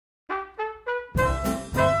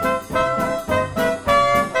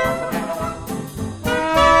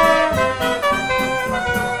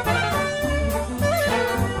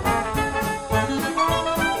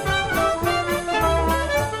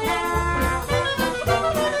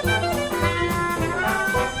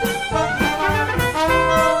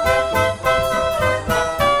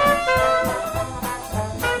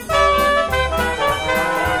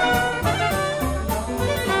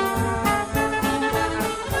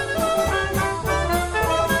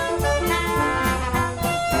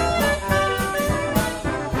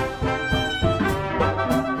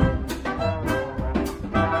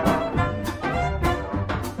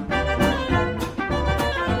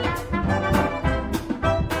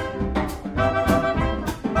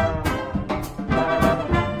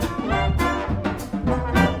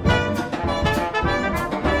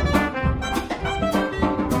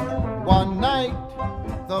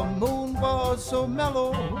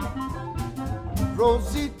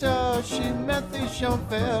Rosita, she met this young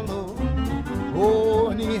fellow. Oh,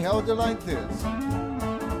 and he held her like this,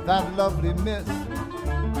 that lovely miss,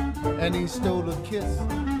 and he stole a kiss.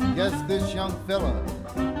 Yes, this young fella,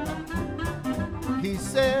 he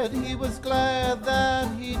said he was glad that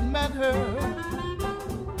he'd met her,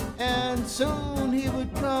 and soon he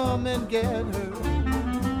would come and get her.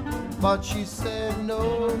 But she said,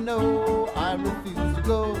 no, no, I refuse to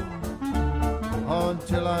go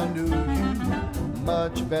until I knew you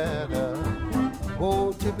much better.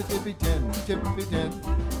 Oh, tippy tippy tin, tippy tin,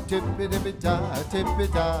 tippy tippy tie, tippy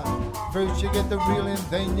tie. First you get the reeling,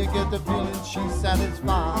 then you get the feeling she's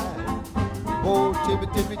satisfied. Oh, tippy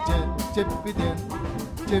tippy tin, tippy tin,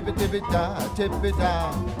 tippy tippy tie, tippy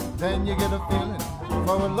tie. Then you get a feeling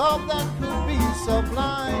for a love that could be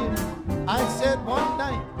sublime. I said one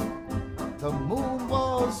night the moon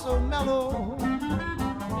was so mellow.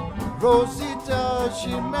 Rosita, she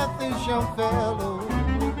met this young fellow.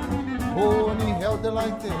 Oh, and he held her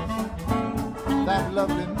like this, that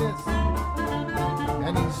lovely miss,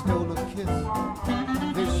 and he stole a kiss.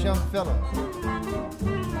 This young fella,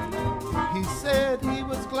 he said he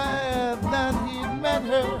was glad that he'd met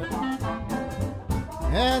her,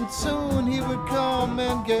 and soon he would come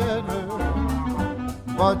and get her.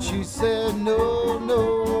 But she said, no,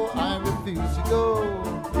 no, I refuse to go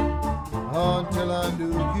until I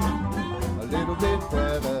knew you a little bit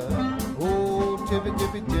better. Oh, tippy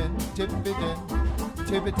tippy tin, tippy tin,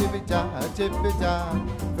 tippy tippy tie, tippy tie.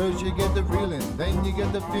 First you get the reeling, then you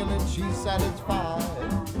get the feeling she's satisfied.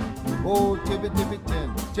 Oh, tippy tippy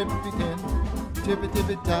tin, tippy tin, tippy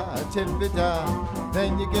tippy tie, tippy tie.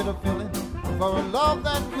 Then you get a feeling for a love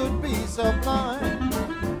that could be sublime.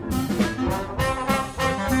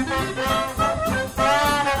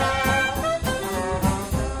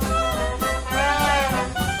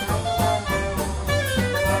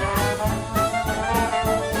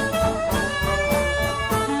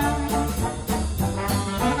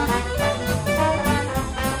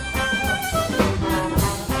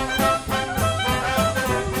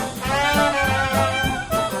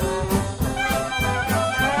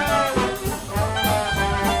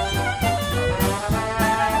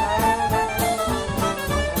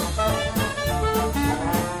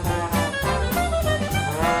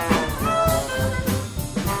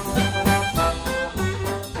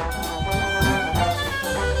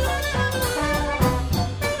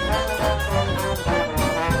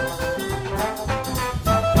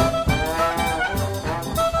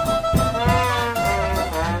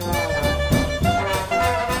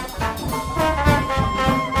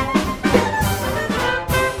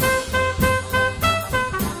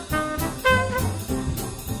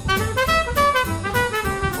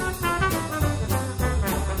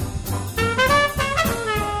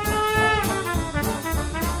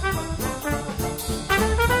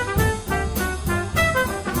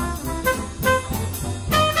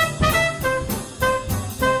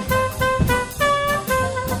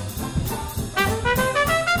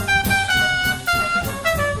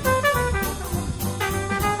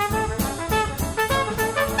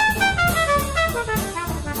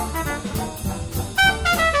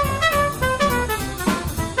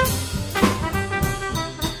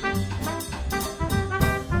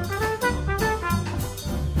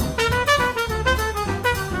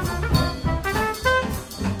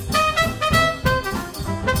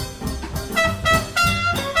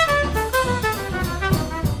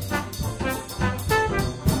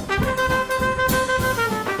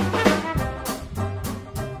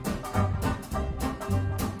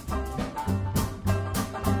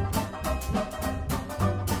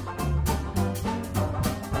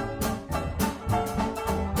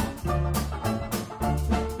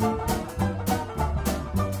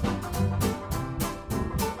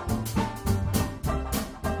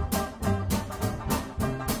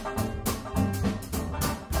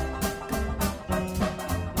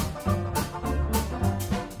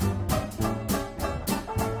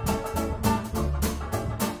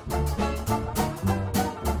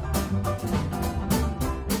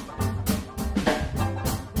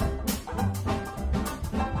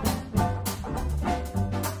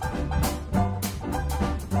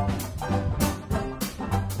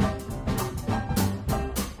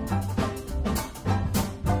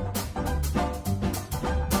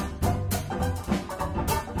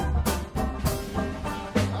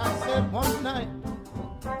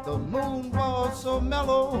 So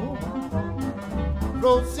mellow.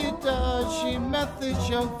 Rosita, she met this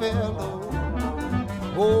young fellow.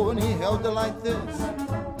 Oh, and he held her like this,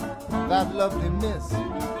 that lovely miss,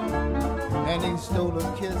 and he stole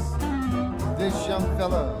a kiss. This young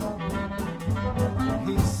fella,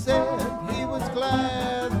 He said he was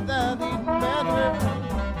glad that he'd met her,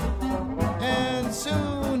 and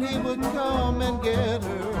soon he would come and get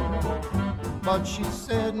her. But she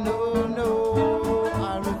said, no, no,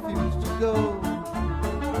 I refuse to go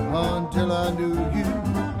until I knew you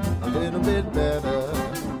a little bit better.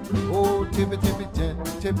 Oh, tippy tippy tin,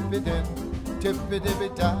 tippy tin, tippy tippy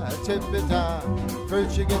tie, tippy tie.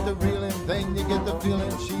 First you get the reeling, then you get the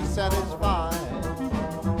feeling she's satisfied.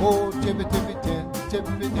 Oh, tippy tippy tin,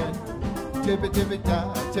 tippy tin, tippy tippy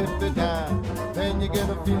tie, tippy tie. Then you get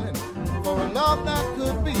a feeling for a love that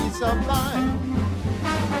could be sublime.